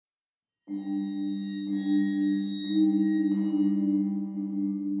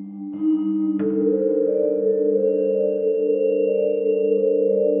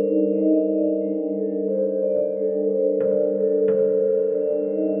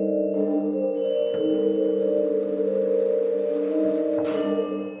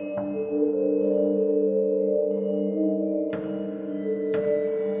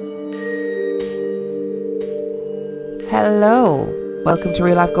Hello, welcome to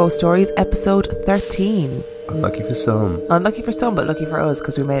Real Life Ghost Stories, episode 13. Unlucky for some. Unlucky for some, but lucky for us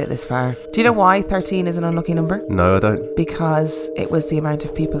because we made it this far. Do you know why 13 is an unlucky number? No, I don't. Because it was the amount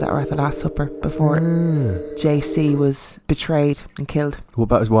of people that were at the Last Supper before JC was betrayed and killed. What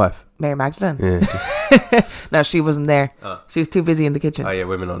about his wife? Mary Magdalene. Yeah. No, she wasn't there. Oh. She was too busy in the kitchen. Oh yeah,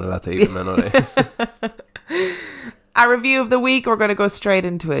 women aren't allowed to eat the men, are they? Our review of the week, we're going to go straight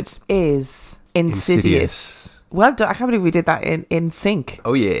into it, is Insidious. Well done. I can't believe we did that in sync.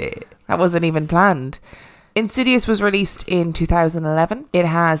 Oh yeah. That wasn't even planned. Insidious was released in 2011. It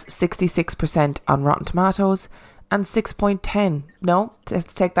has 66% on Rotten Tomatoes and 6.10. No,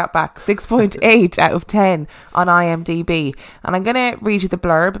 let's take that back. 6.8 out of 10 on IMDb. And I'm going to read you the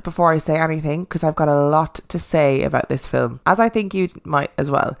blurb before I say anything because I've got a lot to say about this film, as I think you might as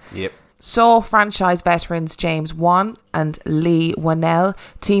well. Yep. Saw franchise veterans James Wan and Lee Whannell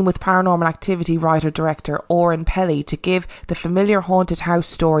team with Paranormal Activity writer-director Oren Peli to give the familiar haunted house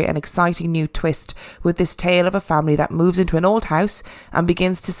story an exciting new twist with this tale of a family that moves into an old house and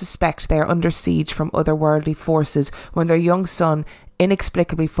begins to suspect they are under siege from otherworldly forces when their young son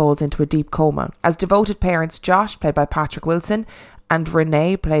inexplicably falls into a deep coma. As devoted parents Josh, played by Patrick Wilson, and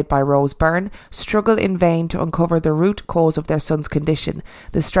Renee, played by Rose Byrne, struggle in vain to uncover the root cause of their son's condition.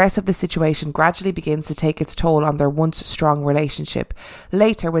 The stress of the situation gradually begins to take its toll on their once strong relationship.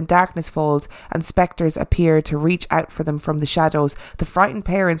 Later, when darkness falls and spectres appear to reach out for them from the shadows, the frightened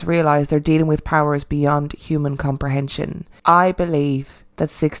parents realise they're dealing with powers beyond human comprehension. I believe that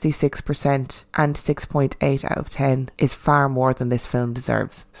 66% and 6.8 out of 10 is far more than this film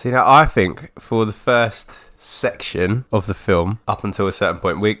deserves. See, now I think for the first section of the film, up until a certain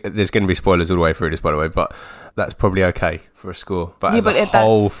point, there's going to be spoilers all the way through this, by the way, but that's probably okay for a score. But as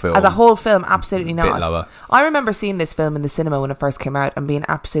a whole film, absolutely not. Bit lower. I remember seeing this film in the cinema when it first came out and being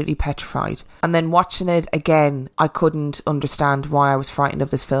absolutely petrified. And then watching it again, I couldn't understand why I was frightened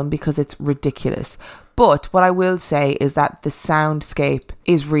of this film because it's ridiculous. But what I will say is that the soundscape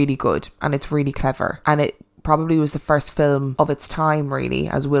is really good and it's really clever. And it probably was the first film of its time, really,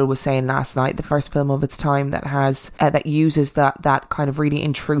 as Will was saying last night, the first film of its time that has that uses that kind of really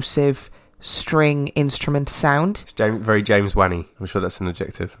intrusive string instrument sound. It's very James Wan-y. I'm sure that's an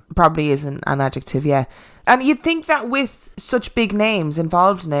adjective. Probably isn't an adjective, yeah. And you'd think that with such big names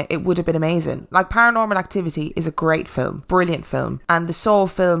involved in it, it would have been amazing. Like, Paranormal Activity is a great film, brilliant film. And the Saw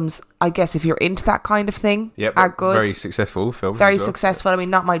films, I guess if you're into that kind of thing, are good. Very successful film. Very successful. I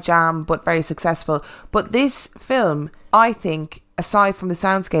mean, not my jam, but very successful. But this film, I think, aside from the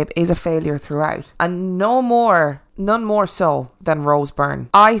soundscape, is a failure throughout. And none more so than Rose Byrne.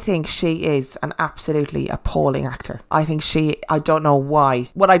 I think she is an absolutely appalling actor. I don't know why.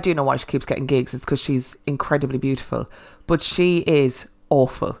 Well, I do know why she keeps getting gigs. It's because she's incredibly beautiful. But she is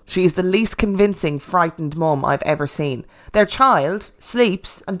awful. She is the least convincing frightened mum I've ever seen. Their child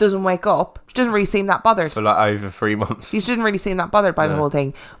sleeps and doesn't wake up. She doesn't really seem that bothered. For like over 3 months. She didn't really seem that bothered by the whole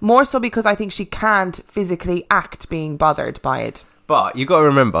thing. More so because I think she can't physically act being bothered by it. But you got to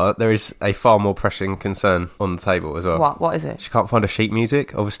remember, there is a far more pressing concern on the table as well. What is it? She can't find her sheet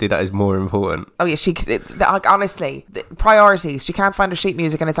music. Obviously, that is more important. Oh yeah, honestly, priorities. She can't find her sheet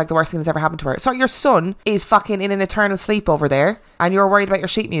music, and it's like the worst thing that's ever happened to her. So your son is fucking in an eternal sleep over there, and you're worried about your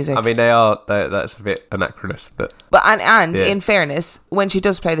sheet music. I mean, that's a bit anachronous, but in fairness, when she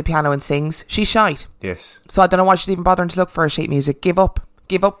does play the piano and sings, she's shite. Yes. So I don't know why she's even bothering to look for her sheet music. Give up,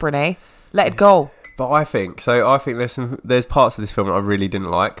 Renee. Let it go. But I think there's parts of this film that I really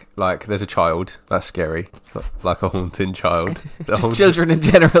didn't like. Like, there's a child. That's scary. Like a haunting child. Just children in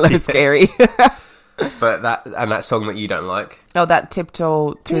general are scary. But that song that you don't like. Oh, that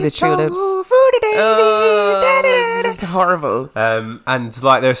Tiptoe Through the Tulips. Oh, it's just horrible. And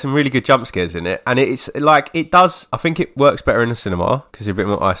like, there's some really good jump scares in it. And it's like, I think it works better in the cinema because you're a bit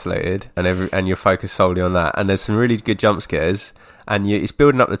more isolated and you're focused solely on that. And there's some really good jump scares. And it's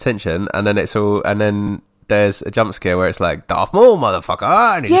building up the tension, and then there's a jump scare where it's like, Darth Maul,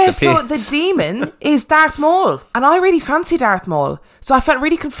 motherfucker, and yeah, so the demon is Darth Maul, and I really fancy Darth Maul, so I felt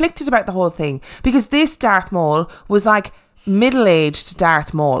really conflicted about the whole thing, because this Darth Maul was like middle-aged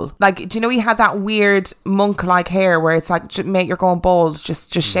Darth Maul. Like, do you know he had that weird monk-like hair where it's like, mate, you're going bald,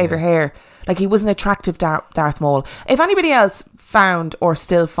 just shave your hair. Like, he was an attractive Darth Maul. If anybody else found or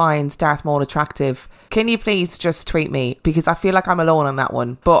still finds Darth Maul attractive, can you please just tweet me? Because I feel like I'm alone on that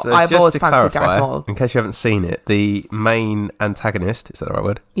one. But So I've just always to fancied clarify, Darth Maul. in case you haven't seen it, the main antagonist, is that the right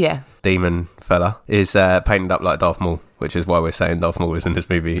word? Yeah. Demon fella, is painted up like Darth Maul, which is why we're saying Darth Maul is in this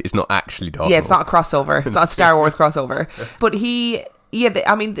movie. It's not actually Darth Maul. Yeah, it's not a crossover. It's not a Star Wars crossover. But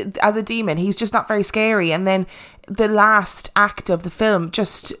as a demon, he's just not very scary. And then the last act of the film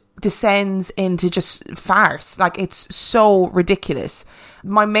just descends into just farce. Like, it's so ridiculous.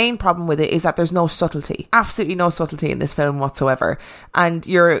 My main problem with it is that there's no subtlety. Absolutely no subtlety in this film whatsoever. And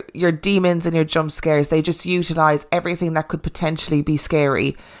your demons and your jump scares, they just utilise everything that could potentially be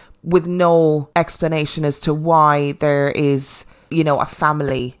scary with no explanation as to why there is, you know, a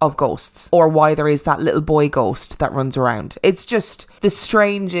family of ghosts, or why there is that little boy ghost that runs around. It's just the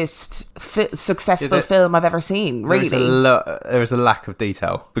strangest successful film I've ever seen, really. There is a lack of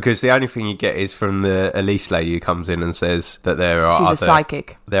detail, because the only thing you get is from the Elise lady who comes in and says that she's a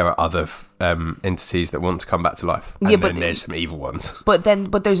psychic. There are other entities that want to come back to life, and then there's some evil ones. But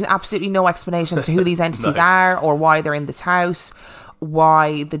there's absolutely no explanation as to who these entities are, or why they're in this house,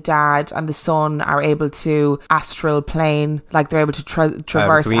 why the dad and the son are able to astral plane, like they're able to traverse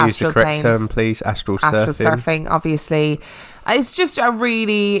astral planes. Can we use the correct term, please? Astral surfing, obviously. It's just a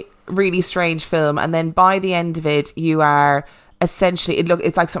really, really strange film. And then by the end of it, you are essentially,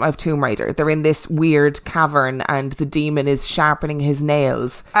 it's like something of Tomb Raider. They're in this weird cavern and the demon is sharpening his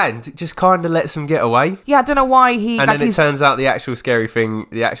nails. And just kind of lets him get away. Yeah, I don't know why he... And then it turns out the actual scary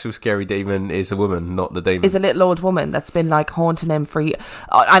demon is a woman, not the demon. Is a little old woman that's been like haunting him for...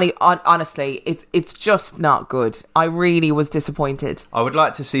 honestly, it's just not good. I really was disappointed. I would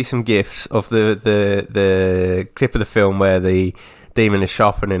like to see some GIFs of the clip of the film where the demon is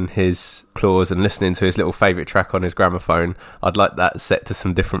sharpening his claws and listening to his little favourite track on his gramophone. I'd like that set to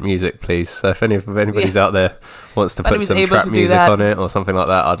some different music, please. So if anybody's out there wants to put some trap music on it or something like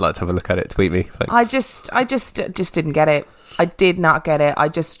that, I'd like to have a look at it. Tweet me. Thanks. I just didn't get it. I did not get it. I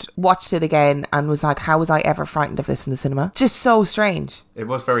just watched it again and was like, how was I ever frightened of this in the cinema? Just so strange. It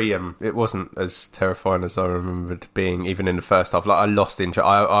was very, it wasn't as terrifying as I remembered being, even in the first half. Like, I lost interest.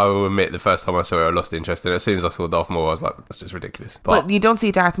 I will admit, the first time I saw it, I lost interest in it. As soon as I saw Darth Maul, I was like, that's just ridiculous. But you don't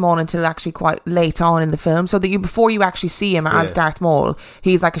see Darth Maul until actually quite late on in the film. So that before you actually see him as Darth Maul,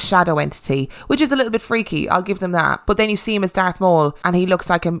 he's like a shadow entity, which is a little bit freaky. I'll give them that. But then you see him as Darth Maul and he looks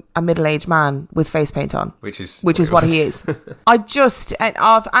like a middle-aged man with face paint on. Which is what he is. And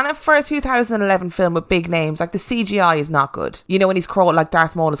for a 2011 film with big names, like the CGI is not good. You know, when he's crawling, like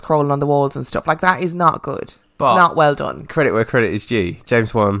Darth Maul is crawling on the walls and stuff, like that is not good. But it's not well done. Credit where credit is due.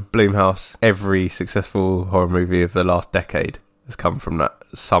 James Wan, Blumhouse, every successful horror movie of the last decade has come from that,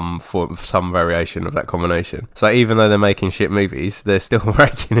 some variation of that combination. So even though they're making shit movies, they're still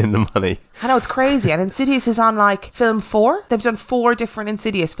raking in the money. I know, it's crazy. And Insidious is on like film 4. They've done 4 different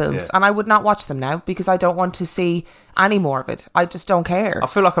Insidious films, and I would not watch them now because I don't want to see any more of it. I just don't care. I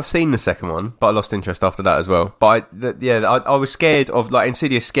feel like I've seen the second one, but I lost interest after that as well. But I was scared of, like,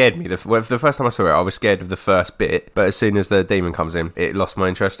 Insidious scared me. The first time I saw it, I was scared of the first bit, but as soon as the demon comes in, it lost my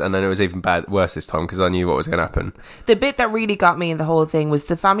interest, and then it was even worse this time because I knew what was going to happen. The bit that really got me in the whole thing was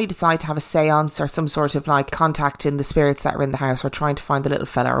the family decide to have a seance or some sort of like contacting the spirits that are in the house or trying to find the little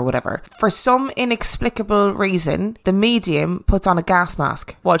fella or whatever. For some inexplicable reason, the medium puts on a gas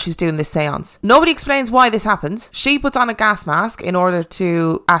mask while she's doing this seance. Nobody explains why this happens. She puts on a gas mask in order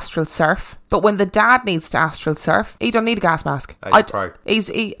to astral surf, but when the dad needs to astral surf, he don't need a gas mask. He's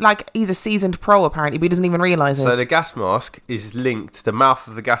a seasoned pro apparently, but he doesn't even realise it. So the gas mask is linked, the mouth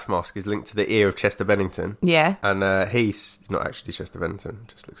of the gas mask is linked to the ear of Chester Bennington. Yeah. And he's not actually Chester Bennington,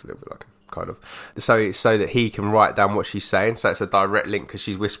 just looks a little bit like him. Kind of. So that he can write down what she's saying. So it's a direct link because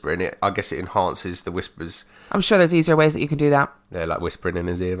she's whispering it. I guess it enhances the whispers. I'm sure there's easier ways that you can do that. Yeah, like whispering in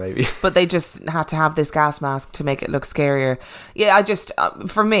his ear, maybe. But they just had to have this gas mask to make it look scarier. Yeah, I just,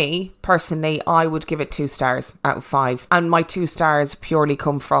 for me, personally, I would give it 2 stars out of 5. And my 2 stars purely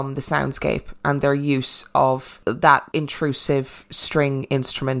come from the soundscape and their use of that intrusive string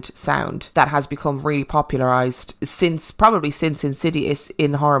instrument sound that has become really popularised since Insidious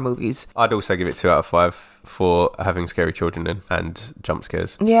in horror movies. I'd also give it 2 out of 5 for having scary children in and jump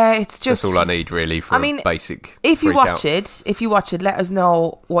scares. Yeah, it's just... That's all I need, really, for a basic If you watch it, let us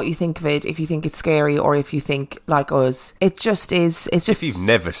know what you think of it, if you think it's scary or if you think, like us, it just is... It's just... If you've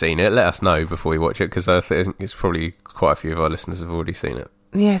never seen it, let us know before you watch it, because I think it's probably quite a few of our listeners have already seen it.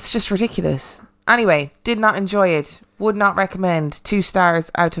 Yeah, it's just ridiculous. Anyway, did not enjoy it. Would not recommend. 2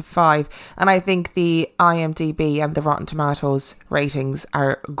 stars out of 5. And I think the IMDb and the Rotten Tomatoes ratings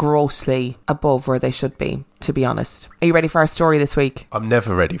are grossly above where they should be, to be honest. Are you ready for our story this week? I'm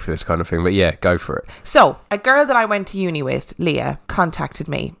never ready for this kind of thing, but yeah, go for it. So, a girl that I went to uni with, Leah, contacted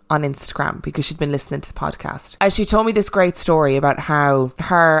me on Instagram because she'd been listening to the podcast. And she told me this great story about how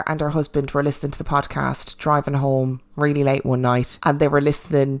her and her husband were listening to the podcast, driving home really late one night, and they were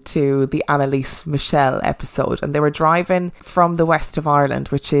listening to the Annalise Michel episode, and they were driving from the west of Ireland,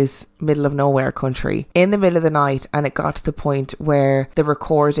 which is middle of nowhere country, in the middle of the night, and it got to the point where the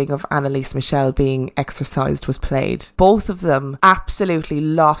recording of Annalise Michel being exorcised was played. Both of them absolutely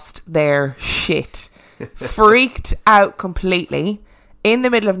lost their shit, freaked out completely. In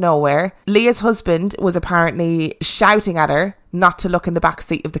the middle of nowhere, Leah's husband was apparently shouting at her not to look in the back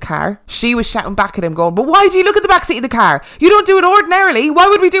seat of the car. She was shouting back at him going, but why do you look at the back seat of the car? You don't do it ordinarily. Why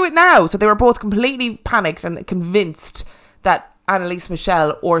would we do it now? So they were both completely panicked and convinced that Annalise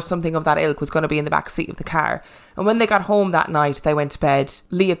Michel or something of that ilk was going to be in the back seat of the car. And when they got home that night, they went to bed.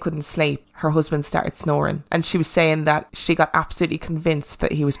 Leah couldn't sleep. Her husband started snoring. And she was saying that she got absolutely convinced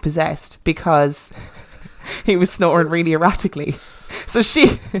that he was possessed because he was snoring really erratically. So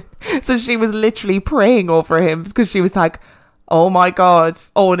she was literally praying over him because she was like, oh my God,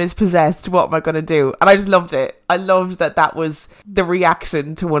 Owen is possessed. What am I going to do? And I just loved it. I loved that was the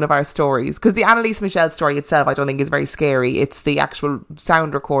reaction to one of our stories. Because the Annalise Michel story itself, I don't think is very scary. It's the actual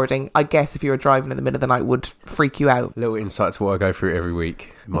sound recording, I guess, if you were driving in the middle of the night, would freak you out. Little insights to what I go through every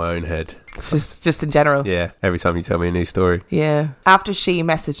week in my own head. It's just in general. Yeah, every time you tell me a new story. Yeah. After she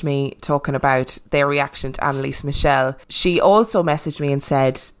messaged me talking about their reaction to Annalise Michel, she also messaged me and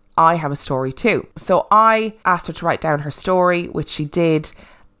said, I have a story too. So I asked her to write down her story, which she did.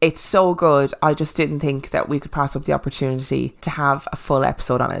 It's so good. I just didn't think that we could pass up the opportunity to have a full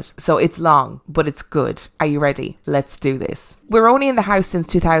episode on it. So it's long, but it's good. Are you ready? Let's do this. We're only in the house since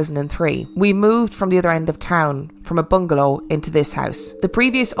 2003. We moved from the other end of town, from a bungalow into this house. The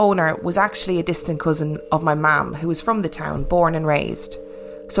previous owner was actually a distant cousin of my mum, who was from the town, born and raised.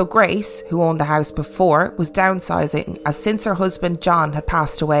 So Grace, who owned the house before, was downsizing as since her husband John had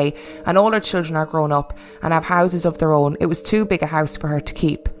passed away and all her children are grown up and have houses of their own, it was too big a house for her to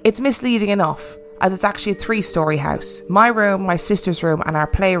keep. It's misleading enough, as it's actually a 3-story house. My room, my sister's room and our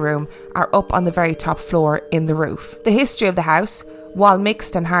playroom are up on the very top floor in the roof. The history of the house, while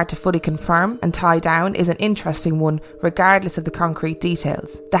mixed and hard to fully confirm and tie down, is an interesting one regardless of the concrete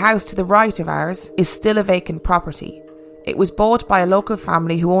details. The house to the right of ours is still a vacant property. It was bought by a local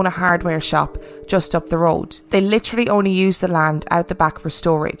family who own a hardware shop just up the road. They literally only use the land out the back for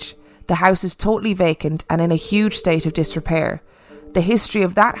storage. The house is totally vacant and in a huge state of disrepair. The history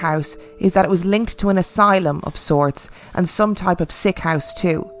of that house is that it was linked to an asylum of sorts and some type of sick house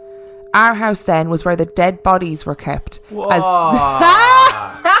too. Our house then was where the dead bodies were kept. Why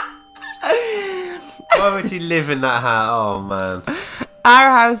would you live in that house? Oh man.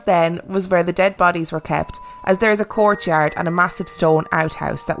 Our house then was where the dead bodies were kept, as there is a courtyard and a massive stone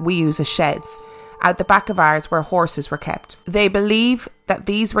outhouse that we use as sheds, out the back of ours where horses were kept. They believe that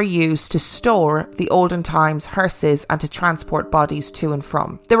these were used to store the olden times hearses and to transport bodies to and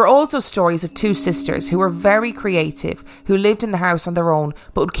from. There were also stories of 2 sisters who were very creative, who lived in the house on their own,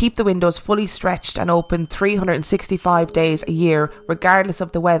 but would keep the windows fully stretched and open 365 days a year, regardless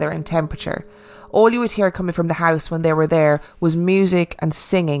of the weather and temperature. All you would hear coming from the house when they were there was music and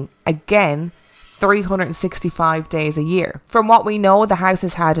singing. Again, 365 days a year. From what we know, the house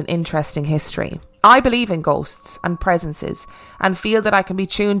has had an interesting history. I believe in ghosts and presences and feel that I can be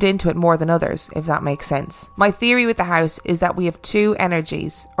tuned into it more than others, if that makes sense. My theory with the house is that we have 2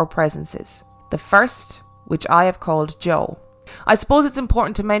 energies or presences. The first, which I have called Joe. I suppose it's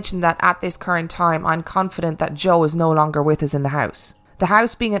important to mention that at this current time, I'm confident that Joe is no longer with us in the house. The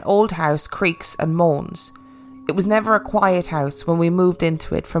house being an old house creaks and moans. It was never a quiet house when we moved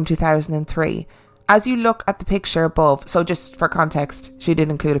into it from 2003. As you look at the picture above, so just for context, she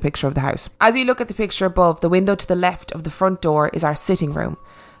did include a picture of the house. As you look at the picture above, the window to the left of the front door is our sitting room.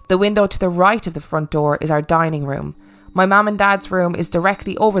 The window to the right of the front door is our dining room. My mum and dad's room is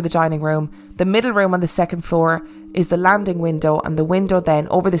directly over the dining room. The middle room on the second floor is the landing window, and the window then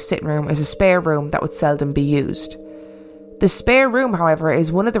over the sitting room is a spare room that would seldom be used. The spare room, however,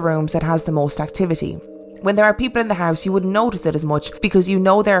 is one of the rooms that has the most activity. When there are people in the house, you wouldn't notice it as much because you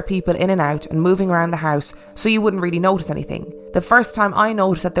know there are people in and out and moving around the house, so you wouldn't really notice anything. The first time I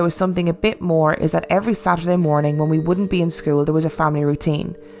noticed that there was something a bit more is that every Saturday morning when we wouldn't be in school, there was a family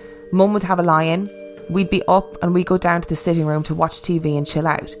routine. Mum would have a lie-in, we'd be up and we'd go down to the sitting room to watch TV and chill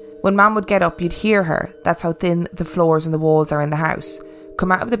out. When Mum would get up, you'd hear her. That's how thin the floors and the walls are in the house.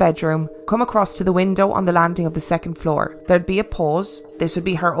 come out of the bedroom, come across to the window on the landing of the second floor. There'd be a pause. This would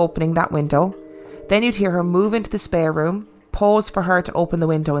be her opening that window. Then you'd hear her move into the spare room, pause for her to open the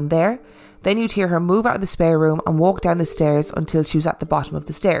window in there. Then you'd hear her move out of the spare room and walk down the stairs until she was at the bottom of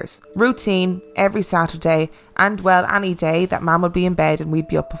the stairs. Routine every Saturday, and well, any day that Mum would be in bed and we'd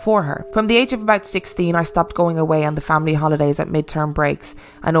be up before her. From the age of about 16, I stopped going away on the family holidays at midterm breaks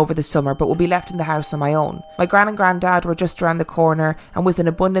and over the summer, but would be left in the house on my own. My gran and granddad were just around the corner, and with an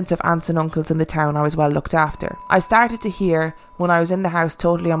abundance of aunts and uncles in the town, I was well looked after. I started to hear, when I was in the house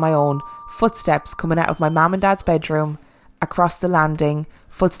totally on my own, footsteps coming out of my mum and dad's bedroom, across the landing,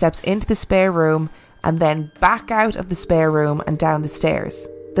 footsteps into the spare room, and then back out of the spare room and down the stairs.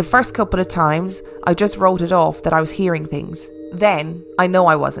 The first couple of times, I just wrote it off that I was hearing things. Then, I know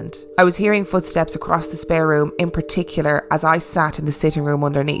I wasn't. I was hearing footsteps across the spare room, in particular as I sat in the sitting room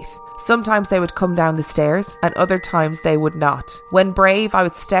underneath. Sometimes they would come down the stairs, and other times they would not. When brave, I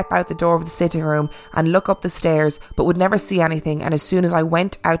would step out the door of the sitting room and look up the stairs, but would never see anything, and as soon as I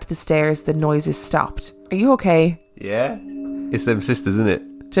went out the stairs, the noises stopped. Are you okay? Yeah. It's them sisters, isn't it?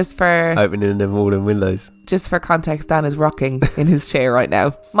 Just for opening them all them windows. Just for context, Dan is rocking in his chair right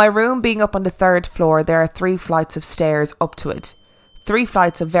now. My room being up on the third floor, there are 3 flights of stairs up to it. 3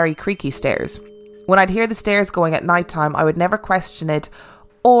 flights of very creaky stairs. When I'd hear the stairs going at night time, I would never question it,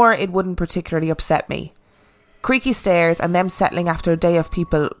 or it wouldn't particularly upset me. Creaky stairs and them settling after a day of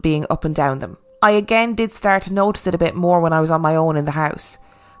people being up and down them. I again did start to notice it a bit more when I was on my own in the house.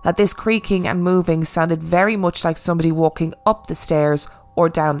 That this creaking and moving sounded very much like somebody walking up the stairs or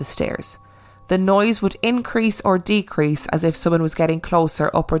down the stairs. The noise would increase or decrease as if someone was getting closer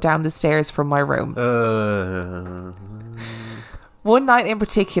up or down the stairs from my room. One night in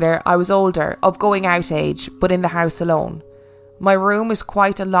particular, I was older, of going out age, but in the house alone. My room is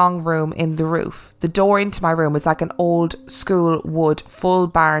quite a long room in the roof. The door into my room is like an old school wood full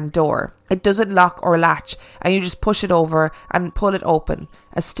barn door. It doesn't lock or latch, and you just push it over and pull it open.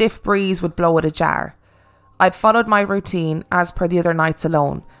 A stiff breeze would blow it ajar. I'd followed my routine as per the other nights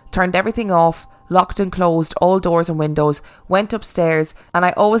alone, turned everything off, locked and closed all doors and windows, went upstairs, and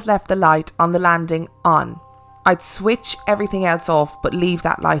I always left the light on the landing on. I'd switch everything else off but leave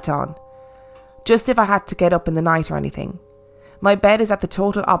that light on, just if I had to get up in the night or anything. My bed is at the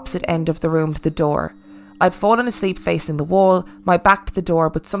total opposite end of the room to the door. I'd fallen asleep facing the wall, my back to the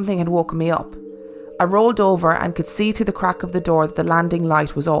door, but something had woken me up. I rolled over and could see through the crack of the door that the landing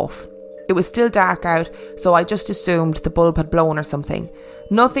light was off. It was still dark out, so I just assumed the bulb had blown or something.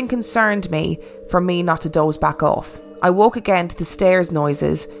 Nothing concerned me for me not to doze back off. I woke again to the stairs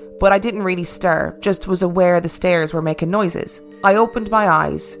noises, but I didn't really stir, just was aware the stairs were making noises. I opened my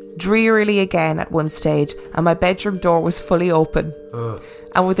eyes, drearily again at one stage, and my bedroom door was fully open.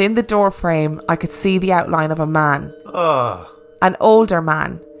 And within the door frame, I could see the outline of a man. An older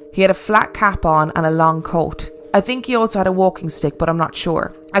man. He had a flat cap on and a long coat. I think he also had a walking stick, but I'm not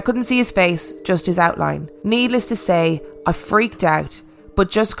sure. I couldn't see his face, just his outline. Needless to say, I freaked out,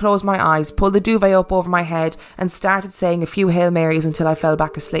 but just closed my eyes, pulled the duvet up over my head, and started saying a few Hail Marys until I fell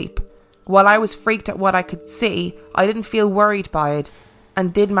back asleep. While I was freaked at what I could see, I didn't feel worried by it,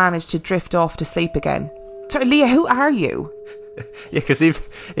 and did manage to drift off to sleep again. Sorry, Leah, who are you? Yeah, because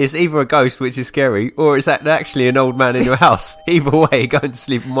it's either a ghost, which is scary, or it's actually an old man in your house. Either way, going to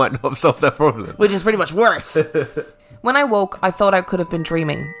sleep might not solve that problem. Which is pretty much worse. When I woke, I thought I could have been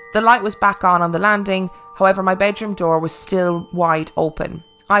dreaming. The light was back on the landing, however my bedroom door was still wide open.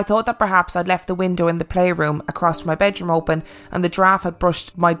 I thought that perhaps I'd left the window in the playroom across from my bedroom open and the draft had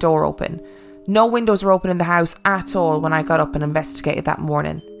brushed my door open. No windows were open in the house at all when I got up and investigated that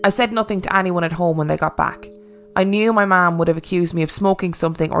morning. I said nothing to anyone at home when they got back. I knew my mum would have accused me of smoking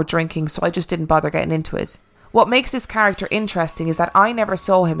something or drinking, so I just didn't bother getting into it. What makes this character interesting is that I never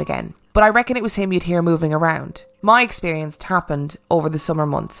saw him again, but I reckon it was him you'd hear moving around. My experience happened over the summer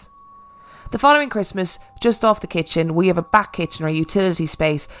months. The following Christmas, just off the kitchen, we have a back kitchen or utility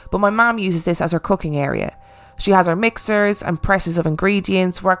space, but my mum uses this as her cooking area. She has her mixers and presses of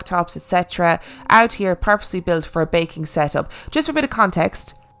ingredients, worktops, etc. out here purposely built for a baking setup. Just for a bit of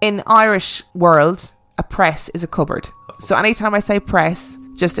context, in Irish world, a press is a cupboard. So anytime I say press,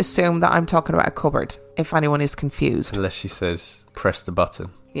 just assume that I'm talking about a cupboard, if anyone is confused. Unless she says, press the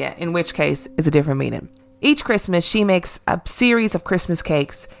button. Yeah, in which case, it's a different meaning. Each Christmas, she makes a series of Christmas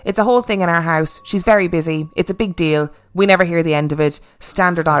cakes. It's a whole thing in our house. She's very busy. It's a big deal. We never hear the end of it.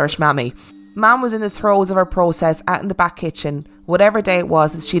 Standard Irish mammy. Mam was in the throes of her process out in the back kitchen, whatever day it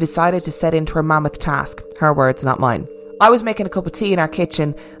was that she decided to set into her mammoth task. Her words, not mine. I was making a cup of tea in our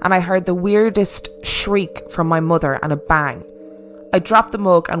kitchen and I heard the weirdest shriek from my mother and a bang. I dropped the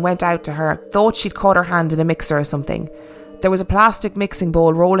mug and went out to her, thought she'd caught her hand in a mixer or something. There was a plastic mixing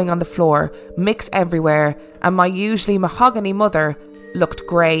bowl rolling on the floor, mix everywhere, and my usually mahogany mother looked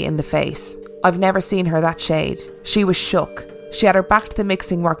grey in the face. I've never seen her that shade. She was shook. She had her back to the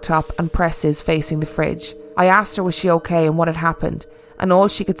mixing worktop and presses facing the fridge. I asked her was she okay and what had happened, and all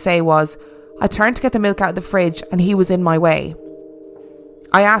she could say was, I turned to get the milk out of the fridge and he was in my way.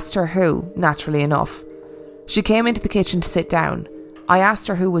 I asked her who, naturally enough. She came into the kitchen to sit down. I asked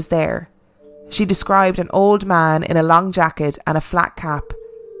her who was there. She described an old man in a long jacket and a flat cap,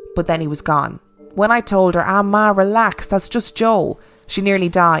 but then he was gone. When I told her, Ma, relax, that's just Joe, she nearly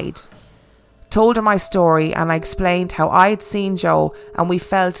died. Told her my story and I explained how I had seen Joe and we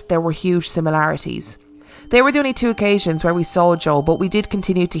felt there were huge similarities. They were the only 2 occasions where we saw Joe, but we did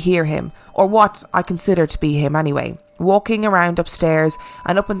continue to hear him, or what I consider to be him anyway, walking around upstairs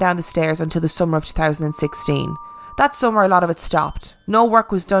and up and down the stairs until the summer of 2016. That summer a lot of it stopped. No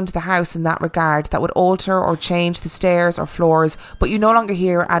work was done to the house in that regard that would alter or change the stairs or floors, but you no longer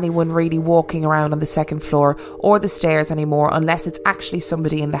hear anyone really walking around on the second floor or the stairs anymore unless it's actually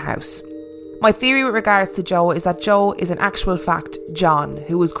somebody in the house. My theory with regards to Joe is that Joe is in actual fact John,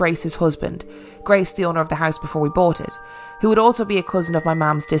 who was Grace's husband. Grace, the owner of the house before we bought it, who would also be a cousin of my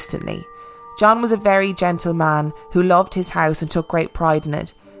mum's distantly. John was a very gentle man who loved his house and took great pride in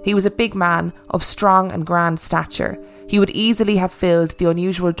it. He was a big man of strong and grand stature. He would easily have filled the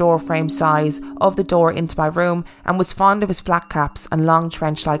unusual door frame size of the door into my room and was fond of his flat caps and long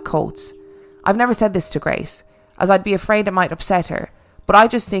trench-like coats. I've never said this to Grace, as I'd be afraid it might upset her, but I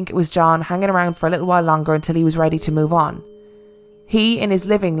just think it was John hanging around for a little while longer until he was ready to move on. He, in his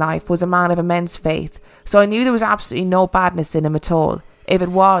living life, was a man of immense faith, so I knew there was absolutely no badness in him at all, if it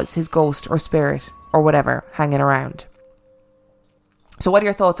was his ghost or spirit, or whatever, hanging around. So what are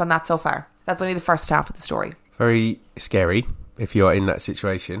your thoughts on that so far? That's only the first half of the story. Very scary if you're in that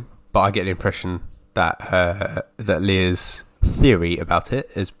situation, but I get the impression that that Leah's theory about it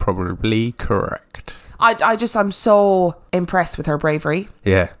is probably correct. I'm so impressed with her bravery.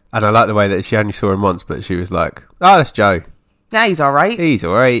 Yeah, and I like the way that she only saw him once, but she was like, oh, that's Joe. Nah, he's alright. He's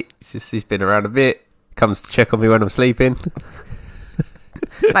alright. He's been around a bit. Comes to check on me when I'm sleeping.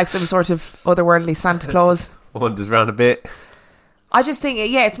 Like some sort of otherworldly Santa Claus. Wanders around a bit. I just think,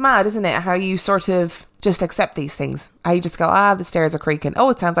 yeah, it's mad, isn't it? How you sort of just accept these things. How you just go, the stairs are creaking. Oh,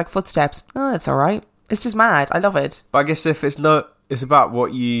 it sounds like footsteps. Oh, that's alright. It's just mad. I love it. But I guess if it's not, it's about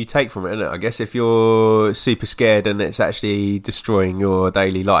what you take from it, isn't it? I guess if you're super scared and it's actually destroying your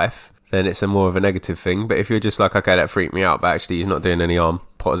daily life, then it's a more of a negative thing. But if you're just like, okay, that freaked me out, but actually he's not doing any harm,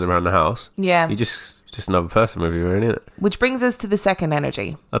 potters around the house. Yeah. You're just another person with you, isn't it? Which brings us to the second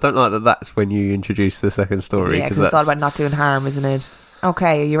energy. I don't like that that's when you introduce the second story. Yeah, because it's all about not doing harm, isn't it?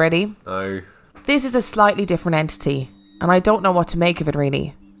 Okay, are you ready? No. This is a slightly different entity, and I don't know what to make of it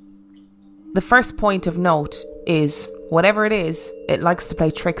really. The first point of note is, whatever it is, it likes to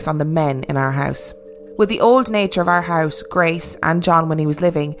play tricks on the men in our house. With the old nature of our house, Grace and John, when he was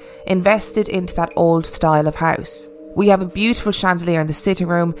living, invested into that old style of house. We have a beautiful chandelier in the sitting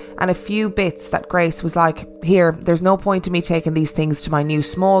room and a few bits that Grace was like, here, there's no point in me taking these things to my new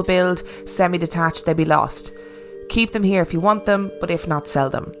small build, semi-detached, they'll be lost. Keep them here if you want them, but if not, sell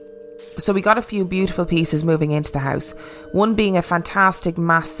them. So we got a few beautiful pieces moving into the house, one being a fantastic,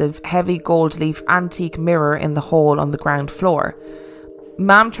 massive, heavy gold leaf antique mirror in the hall on the ground floor.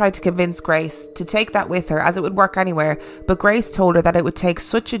 Mum tried to convince Grace to take that with her as it would work anywhere, but Grace told her that it would take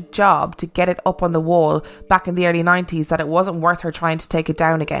such a job to get it up on the wall back in the early 90s that it wasn't worth her trying to take it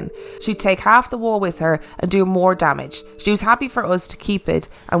down again. She'd take half the wall with her and do more damage. She was happy for us to keep it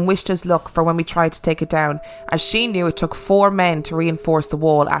and wished us luck for when we tried to take it down, as she knew it took 4 men to reinforce the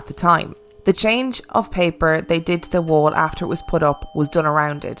wall at the time. The change of paper they did to the wall after it was put up was done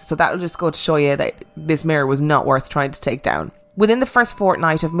around it, so that'll just go to show you that this mirror was not worth trying to take down. Within the first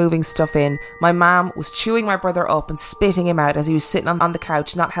fortnight of moving stuff in, my mum was chewing my brother up and spitting him out as he was sitting on the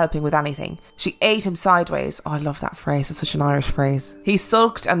couch not helping with anything. She ate him sideways. Oh, I love that phrase. It's such an Irish phrase. He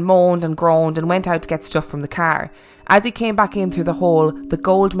sulked and moaned and groaned and went out to get stuff from the car. As he came back in through the hole, the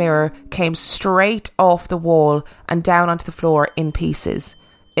gold mirror came straight off the wall and down onto the floor in pieces.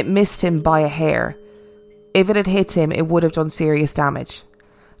 It missed him by a hair. If it had hit him, it would have done serious damage.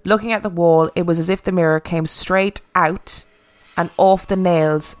 Looking at the wall, it was as if the mirror came straight out and off the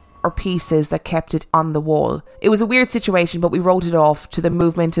nails or pieces that kept it on the wall. It was a weird situation, but we wrote it off to the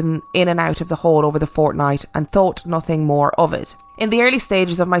movement in and out of the hole over the fortnight and thought nothing more of it. In the early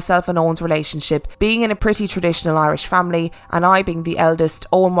stages of myself and Owen's relationship, being in a pretty traditional Irish family and I being the eldest,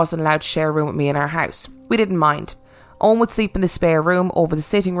 Owen wasn't allowed to share a room with me in our house. We didn't mind. Owen would sleep in the spare room over the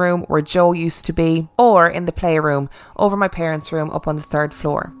sitting room where Joe used to be, or in the playroom over my parents' room up on the 3rd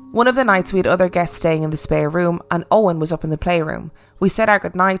floor. One of the nights we had other guests staying in the spare room and Owen was up in the playroom. We said our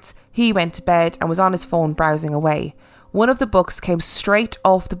goodnights, he went to bed and was on his phone browsing away. One of the books came straight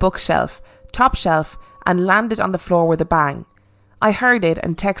off the bookshelf, top shelf, and landed on the floor with a bang. I heard it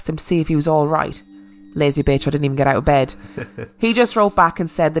and texted him to see if he was alright. Lazy bitch, I didn't even get out of bed. He just wrote back and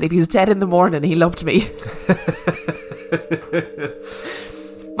said that if he was dead in the morning, he loved me.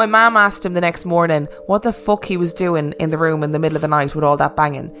 My mum asked him the next morning what the fuck he was doing in the room in the middle of the night with all that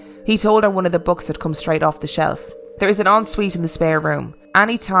banging. He told her one of the books had come straight off the shelf. There is an ensuite in the spare room.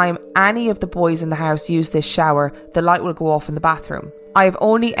 Anytime any of the boys in the house use this shower, the light will go off in the bathroom. I have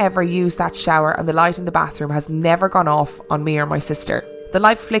only ever used that shower and the light in the bathroom has never gone off on me or my sister. The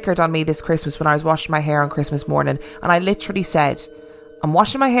light flickered on me this Christmas when I was washing my hair on Christmas morning and I literally said, I'm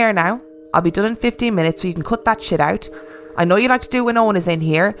washing my hair now. I'll be done in 15 minutes so you can cut that shit out. I know you like to do it when Owen is in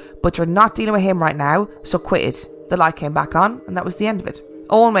here, but you're not dealing with him right now, so quit it. The light came back on and that was the end of it.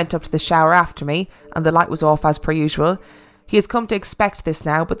 Owen went up to the shower after me and the light was off as per usual. He has come to expect this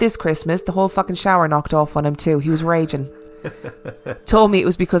now, but this Christmas the whole fucking shower knocked off on him too. He was raging. Told me it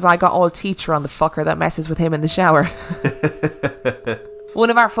was because I got all teacher on the fucker that messes with him in the shower. One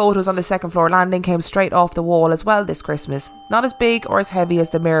of our photos on the second floor landing came straight off the wall as well this Christmas. Not as big or as heavy as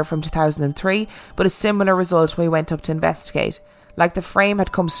the mirror from 2003, but a similar result when we went up to investigate. Like the frame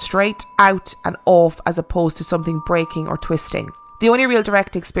had come straight out and off as opposed to something breaking or twisting. The only real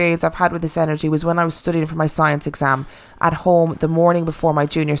direct experience I've had with this energy was when I was studying for my science exam at home the morning before my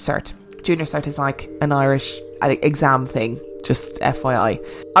junior cert. Junior cert is like an Irish exam thing, just FYI.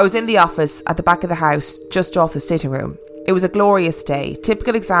 I was in the office at the back of the house, just off the sitting room. It was a glorious day,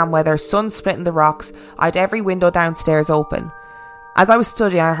 typical exam weather, sun splitting the rocks. I had every window downstairs open. As I was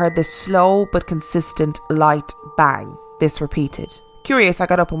studying, I heard this slow but consistent light bang. This repeated. Curious, I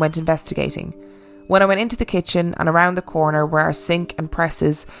got up and went investigating. When I went into the kitchen and around the corner where our sink and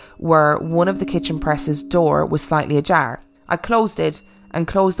presses were, one of the kitchen presses' door was slightly ajar. I closed it and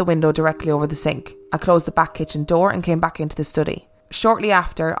closed the window directly over the sink. I closed the back kitchen door and came back into the study. Shortly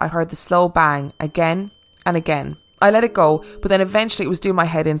after, I heard the slow bang again and again. I let it go, but then eventually it was doing my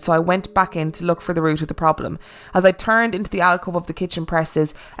head in, so I went back in to look for the root of the problem. As I turned into the alcove of the kitchen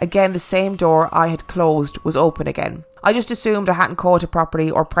presses, again the same door I had closed was open again. I just assumed I hadn't caught it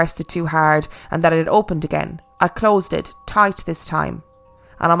properly or pressed it too hard and that it had opened again. I closed it, tight this time.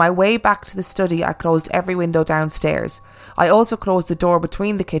 And on my way back to the study, I closed every window downstairs. I also closed the door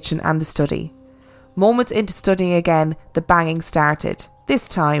between the kitchen and the study. Moments into studying again, the banging started. This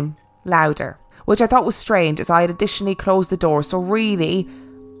time, louder. Which I thought was strange as I had additionally closed the door, so really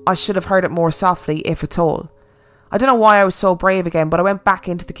I should have heard it more softly, if at all. I don't know why I was so brave again, but I went back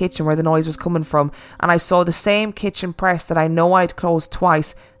into the kitchen where the noise was coming from and I saw the same kitchen press that I know I'd closed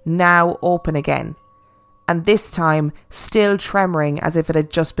twice, now open again. And this time, still tremoring as if it had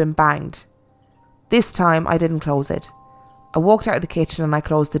just been banged. This time, I didn't close it. I walked out of the kitchen and I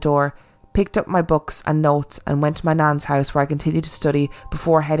closed the door, picked up my books and notes and went to my nan's house where I continued to study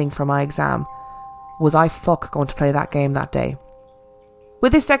before heading for my exam. Was I going to play that game that day?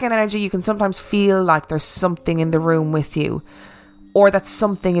 With this second energy, you can sometimes feel like there's something in the room with you, or that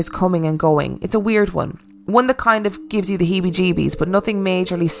something is coming and going. It's a weird one. One that kind of gives you the heebie-jeebies, but nothing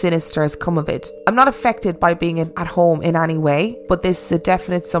majorly sinister has come of it. I'm not affected by being at home in any way, but this is a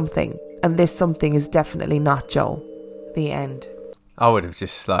definite something, and this something is definitely not Joe. The end. I would have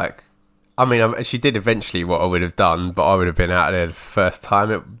just she did eventually what I would have done, but I would have been out there the first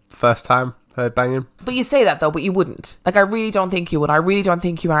time. Heard banging. But you say that though, but you wouldn't. Like, I really don't think you would. I really don't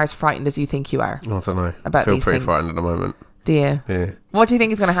think you are as frightened as you think you are. I don't know. About I feel these pretty things. frightened at the moment. Do you? Yeah. What do you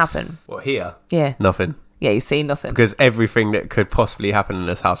think is going to happen? What, here? Yeah. Nothing. Yeah, you see nothing. Because everything that could possibly happen in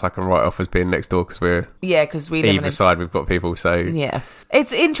this house I can write off as being next door because we're... Yeah, because we live either side we've got people, so... Yeah.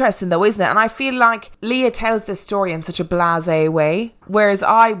 It's interesting though, isn't it? And I feel like Leah tells this story in such a blasé way, whereas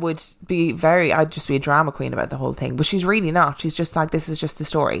I'd just be a drama queen about the whole thing. But she's really not. She's just like, this is just the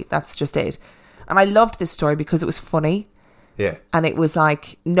story. That's just it. And I loved this story because it was funny. Yeah. And it was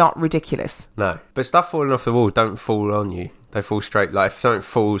like not ridiculous. No. But stuff falling off the wall don't fall on you. They fall straight. Like if something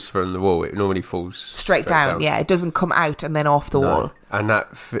falls from the wall, it normally falls straight down. Yeah, it doesn't come out and then off the wall. And that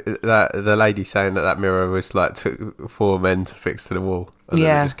the lady saying that mirror was like took 4 men to fix to the wall. And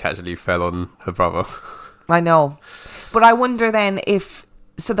then it just casually fell on her brother. I know. But I wonder then if...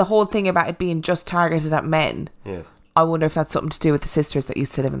 So the whole thing about it being just targeted at men... Yeah. I wonder if that's something to do with the sisters that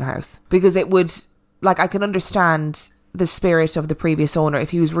used to live in the house. Because it would... Like, I can understand the spirit of the previous owner if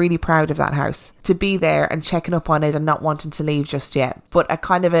he was really proud of that house. To be there and checking up on it and not wanting to leave just yet. But a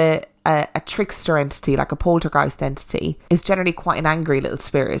kind of a trickster entity, like a poltergeist entity, is generally quite an angry little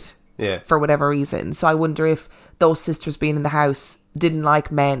spirit. Yeah. for whatever reason. So I wonder if those sisters being in the house didn't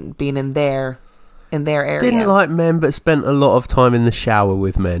like men being in their area. Didn't like men, but spent a lot of time in the shower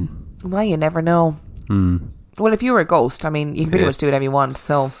with men. Well, you never know. Well, if you were a ghost, I mean, you can pretty much do whatever you want.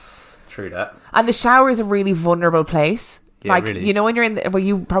 So True that. And the shower is a really vulnerable place. Yeah, like, really. you know, when you're in the, well,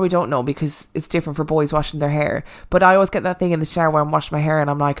 you probably don't know because it's different for boys washing their hair. But I always get that thing in the shower where I'm washing my hair and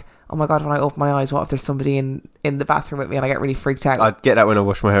I'm like, oh my God, when I open my eyes, what if there's somebody in the bathroom with me? And I get really freaked out. I get that when I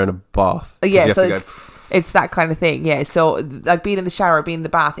wash my hair in a bath. 'Cause Yeah, you have so to go, it's that kind of thing. Yeah, so like being in the shower, being in the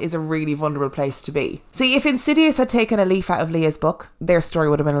bath is a really vulnerable place to be. See, if Insidious had taken a leaf out of Leah's book, their story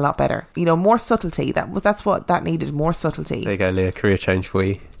would have been a lot better. You know, more subtlety. That's what that needed, more subtlety. there you go, Leah, career change for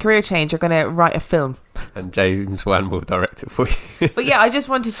you. Career change, you're going to write a film. And James Wan will direct it for you. But yeah, I just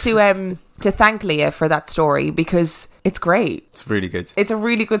wanted to thank Leah for that story because it's great. It's really good. It's a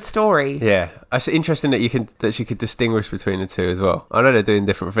really good story. Yeah, it's interesting that she could distinguish between the two as well. I know they're doing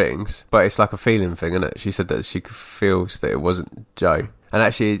different things, but it's like a feeling thing, isn't it? She said that she feels that it wasn't Joe. And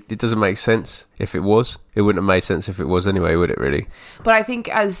actually, it doesn't make sense if it was. It wouldn't have made sense if it was anyway, would it really? But I think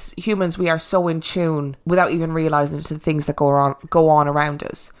as humans, we are so in tune without even realising to the things that go on around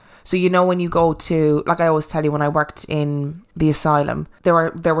us. So, you know, when you go to, like I always tell you, when I worked in the asylum, there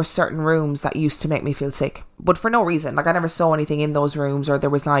were certain rooms that used to make me feel sick, but for no reason. Like, I never saw anything in those rooms, or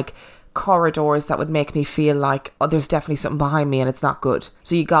there was like corridors that would make me feel like, oh, there's definitely something behind me and it's not good.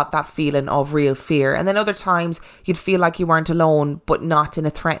 So you got that feeling of real fear. And then other times you'd feel like you weren't alone, but not in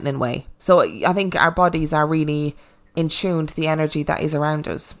a threatening way. So I think our bodies are really in tune to the energy that is around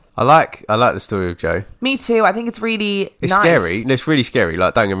us. I like the story of Joe. Me too. I think it's really It's nice. scary. It's really scary.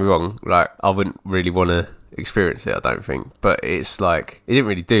 Like, don't get me wrong. Like, I wouldn't really want to experience it, I don't think. But it's like, he didn't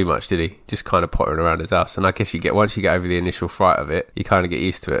really do much, did he? Just kind of pottering around his house. And I guess once you get over the initial fright of it, you kind of get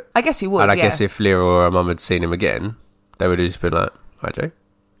used to it. I guess you would, And I yeah. guess if Leah or her mum had seen him again, they would have just been like, hi, Joe.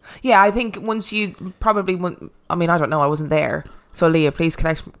 Yeah, I think once you probably wouldn't, I mean, I don't know, I wasn't there. So Leah, please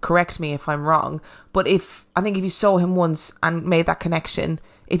correct me if I'm wrong. But I think if you saw him once and made that connection,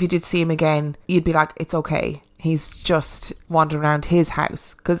 if you did see him again, you'd be like, it's okay. He's just wandering around his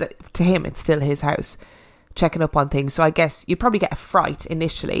house. Because to him, it's still his house. Checking up on things. So I guess you'd probably get a fright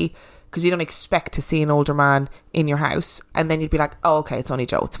initially because you don't expect to see an older man in your house. And then you'd be like, oh, okay, it's only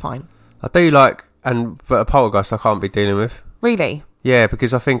Joe. It's fine. I do but a poltergeist I can't be dealing with. Really? Yeah,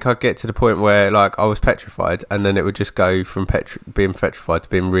 because I think I'd get to the point where, like, I was petrified, and then it would just go from being petrified to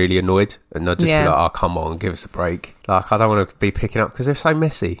being really annoyed, and I'd just be like, oh, come on, give us a break. Like, I don't want to be picking up, because they're so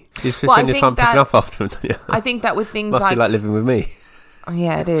messy. You just spend your time picking up after them, don't you? I think that with things Must be like living with me. Oh,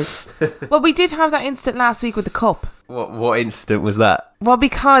 yeah, it is. Well, we did have that incident last week with the cup. What incident was that? Well,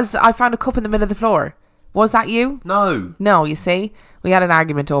 because I found a cup in the middle of the floor. Was that you? No. No, you see? We had an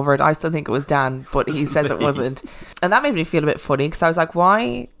argument over it. I still think it was Dan, but he says it wasn't. And that made me feel a bit funny because I was like, why?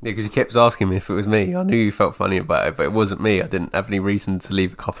 Yeah, because you kept asking me if it was me. I knew you felt funny about it, but it wasn't me. I didn't have any reason to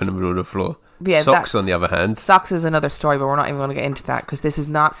leave a cup in the middle of the floor. Yeah, Socks, on the other hand. Socks is another story, but we're not even going to get into that because this is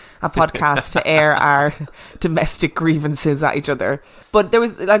not a podcast to air our domestic grievances at each other. But there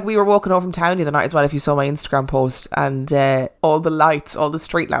was, like, we were walking home from town the other night as well, if you saw my Instagram post, and all the lights, all the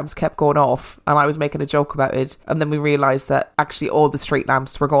street lamps kept going off, and I was making a joke about it, and then we realised that actually all the street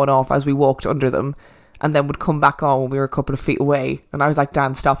lamps were going off as we walked under them, and then would come back on when we were a couple of feet away, and I was like,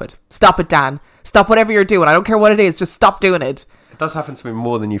 Dan, stop it. Stop it, Dan. Stop whatever you're doing. I don't care what it is, just stop doing it. It does happen to me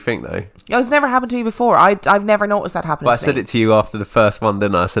more than you think, though. It's never happened to me before. I've never noticed that happening. But I said it to you after the first one,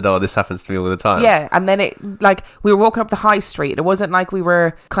 didn't I? I said, oh, this happens to me all the time. Yeah, and then it, like, we were walking up the high street. It wasn't like we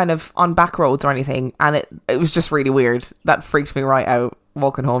were kind of on back roads or anything, and it was just really weird. That freaked me right out.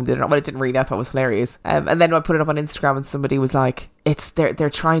 Walking home, didn't it? Well, it didn't really. I thought it was hilarious. And then I put it up on Instagram, and somebody was like, they're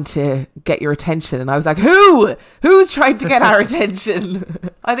trying to get your attention," and I was like, who's trying to get our attention?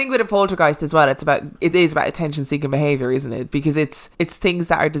 I think with a poltergeist as well, it is about attention seeking behaviour, isn't it? Because it's things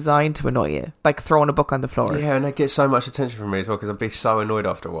that are designed to annoy you, like throwing a book on the floor. Yeah, and they get so much attention from me as well, because I'd be so annoyed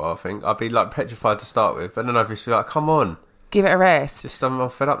after a while. I think I'd be like petrified to start with, but then I'd just be like, come on, give it a rest. Just I'm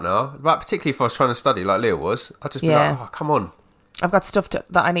fed up now. But particularly if I was trying to study like Leah was, I'd just be like, oh, come on. I've got stuff that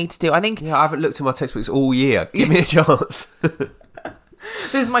I need to do. I think... Yeah, I haven't looked at my textbooks all year. Give me a chance.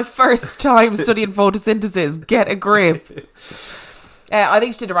 This is my first time studying photosynthesis. Get a grip. I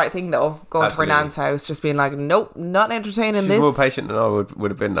think she did the right thing, though, going to her nan's house, just being like, nope, not entertaining this. She's more patient than I would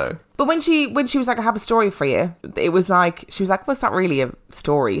have been, though. But when she was like, I have a story for you, it was like, she was like, well, it's not really a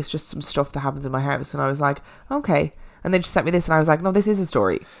story. It's just some stuff that happens in my house. And I was like, okay. And then she sent me this and I was like, no, this is a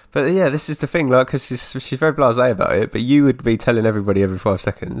story. But yeah, this is the thing, like, because she's very blasé about it, but you would be telling everybody every 5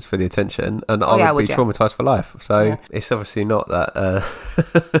 seconds for the attention, and I would be traumatised for life. So it's obviously not that...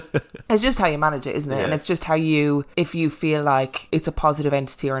 It's just how you manage it, isn't it? Yeah. And it's just how if you feel like it's a positive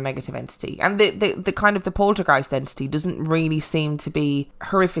entity or a negative entity. And the kind of the poltergeist entity doesn't really seem to be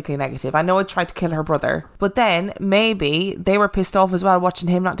horrifically negative. I know it tried to kill her brother, but then maybe they were pissed off as well watching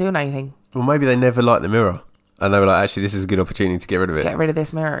him not doing anything. Well, maybe they never liked the mirror. And they were like, actually, this is a good opportunity to get rid of it. Get rid of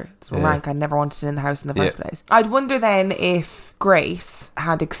this mirror. It's rank. I never wanted it in the house in the first place. I'd wonder then if Grace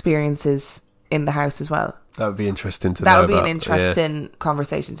had experiences in the house as well. That would be interesting to know. That would be an interesting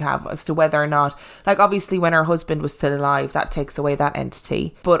conversation to have as to whether or not, like, obviously when her husband was still alive, that takes away that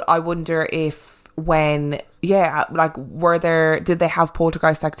entity. But I wonder if did they have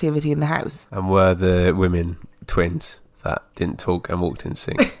poltergeist activity in the house? And were the women twins that didn't talk and walked in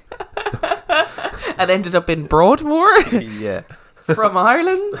sync? And ended up in Broadmoor? Yeah. From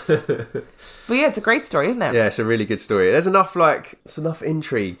Ireland? But yeah, it's a great story, isn't it? Yeah, it's a really good story. There's enough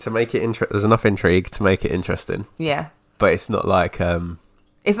intrigue to make it there's enough intrigue to make it interesting. Yeah. But it's not like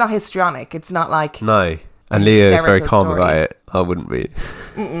it's not histrionic. It's not like... No. And Leah is very calm story about it. I wouldn't be.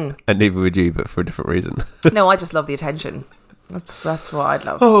 And neither would you, but for a different reason. No, I just love the attention. That's what I'd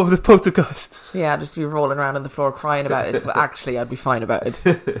love. Oh, the poltergeist. Yeah, I'd just be rolling around on the floor crying about it. But actually, I'd be fine about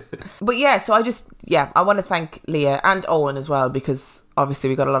it. But yeah, so I want to thank Leah and Owen as well, because obviously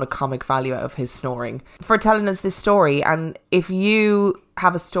we got a lot of comic value out of his snoring, for telling us this story. And if you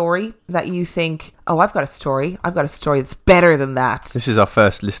have a story that you think, oh, I've got a story that's better than that. This is our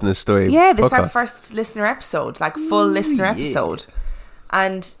first listener story. Yeah, this podcast. is our first listener episode, like full listener episode.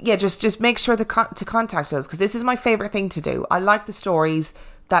 And yeah, just make sure to contact us, because this is my favourite thing to do. I like the stories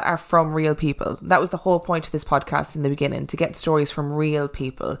that are from real people. That was the whole point of this podcast in the beginning, to get stories from real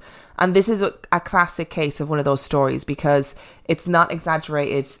people. And this is a classic case of one of those stories, because it's not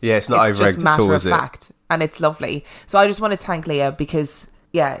exaggerated. Yeah, it's not over-egged at all, is it? Matter of fact, and it's lovely. So I just want to thank Leah, because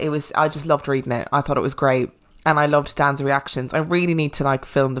I just loved reading it. I thought it was great. And I loved Dan's reactions. I really need to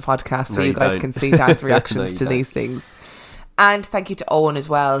film the podcast so you guys can see Dan's reactions to these things. And thank you to Owen as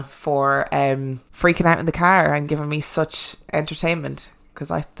well for freaking out in the car and giving me such entertainment, because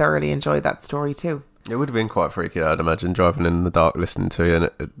I thoroughly enjoyed that story too. It would have been quite freaky, I'd imagine, driving in the dark listening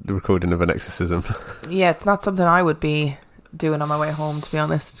to the recording of an exorcism. Yeah, it's not something I would be doing on my way home, to be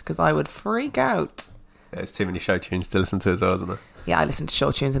honest, because I would freak out. Yeah, there's too many show tunes to listen to as well, isn't there? Yeah, I listen to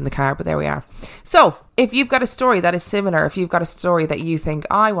show tunes in the car, but there we are. So, if you've got a story that is similar, if you've got a story that you think,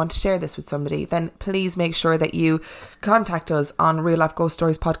 I want to share this with somebody, then please make sure that you contact us on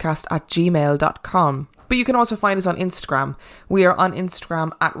reallifeghoststoriespodcast@gmail.com. But you can also find us on Instagram. We are on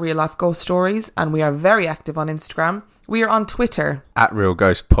Instagram at Real Life Ghost Stories, and we are very active on Instagram. We are on Twitter at Real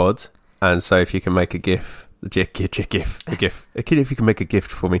Ghost Pod. And so if you can make a GIF. If you can make a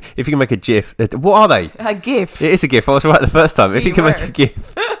gift for me. If you can make a GIF. What are they? A GIF. It is a GIF. I was right the first time. If you can make a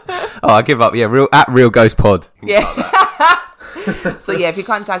GIF. Oh, I give up. Yeah, at Real Ghost Pod. Yeah. So yeah, if you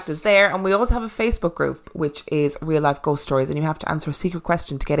contact us there. And we also have a Facebook group, which is Real Life Ghost Stories, and you have to answer a secret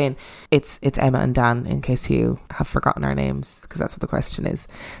question to get in. It's Emma and Dan, in case you have forgotten our names, because that's what the question is.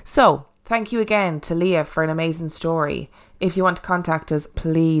 So thank you again to Leah for an amazing story. If you want to contact us,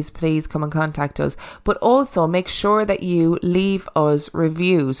 please come and contact us. But also make sure that you leave us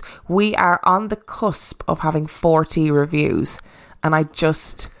reviews. We are on the cusp of having 40 reviews, and I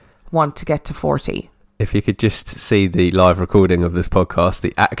just want to get to 40. If you could just see the live recording of this podcast,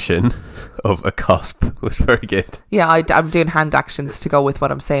 the action of a cusp was very good. Yeah, I'm doing hand actions to go with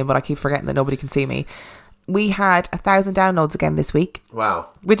what I'm saying, but I keep forgetting that nobody can see me. We had 1,000 downloads again this week. Wow.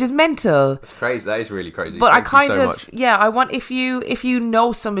 Which is mental. It's crazy. That is really crazy. But Thank you so much. I want, if you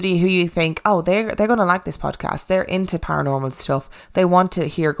know somebody who you think, oh, they're going to like this podcast, they're into paranormal stuff, they want to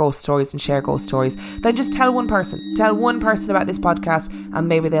hear ghost stories and share ghost stories, then just tell one person about this podcast, and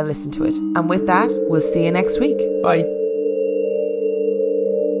maybe they'll listen to it. And with that, we'll see you next week. Bye.